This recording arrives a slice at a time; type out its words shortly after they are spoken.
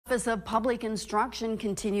Office of Public Instruction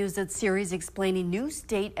continues its series explaining new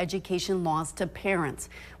state education laws to parents.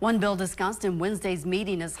 One bill discussed in Wednesday's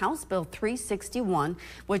meeting is House Bill 361,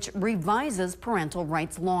 which revises parental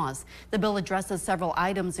rights laws. The bill addresses several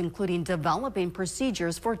items, including developing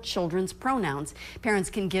procedures for children's pronouns. Parents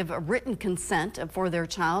can give a written consent for their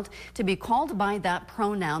child to be called by that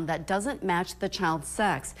pronoun that doesn't match the child's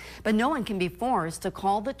sex, but no one can be forced to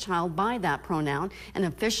call the child by that pronoun. An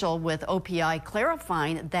official with OPI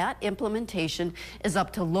clarified that implementation is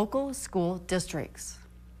up to local school districts.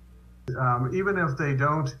 Even if they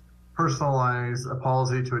don't personalize a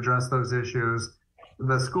policy to address those issues,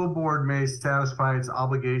 the school board may satisfy its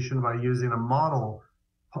obligation by using a model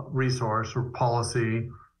resource or policy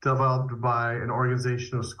developed by an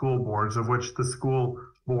organization of school boards, of which the school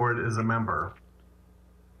board is a member.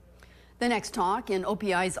 The next talk in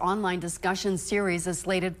OPI's online discussion series is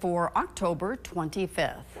slated for October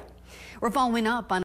 25th. We're following up on